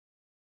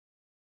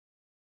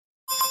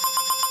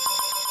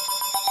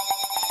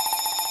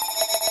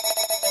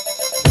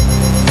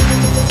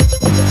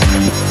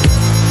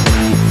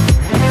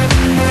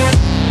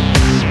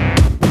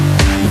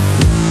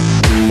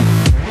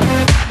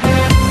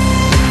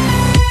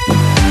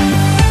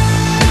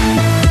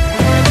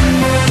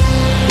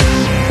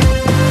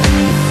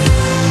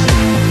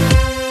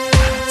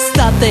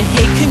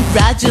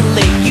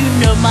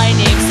my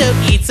name, so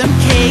eat some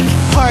cake.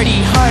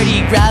 Party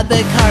hardy, grab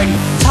a cardi,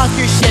 talk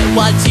your shit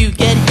once you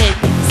get hit.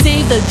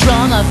 Save the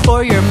drama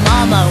for your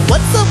mama.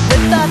 What's up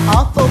with that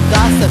awful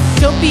gossip?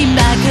 Don't be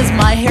mad cause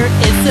my hair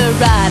is so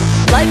rad.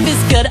 Life is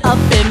good up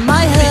in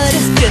my hood.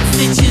 Bitches get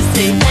stitches,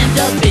 they end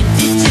up in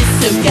ditches,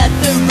 so get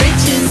the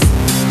riches.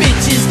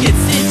 Bitches get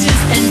stitches,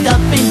 end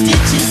up in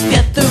ditches,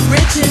 get the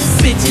riches.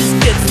 Bitches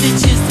get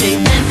stitches, they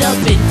end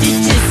up in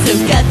ditches, so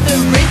get the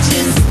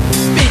riches.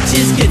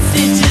 Bitches get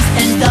stitches,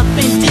 end up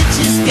in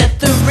ditches, get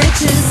the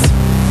riches.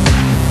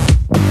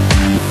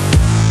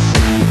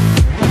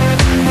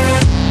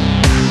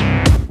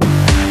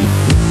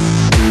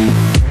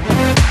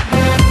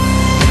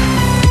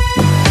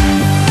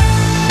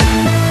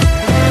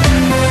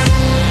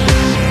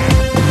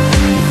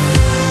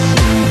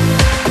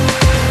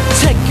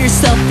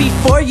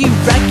 Before you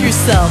wreck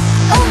yourself.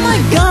 Oh my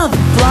god,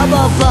 blah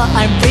blah blah,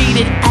 I'm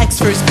rated X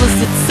for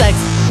explicit sex.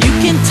 You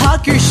can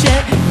talk your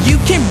shit, you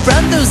can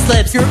run those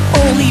lips, you're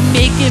only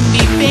making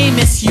me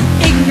famous, you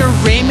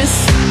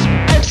ignoramus.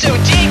 I'm so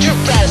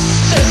dangerous,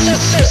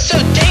 so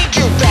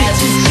dangerous.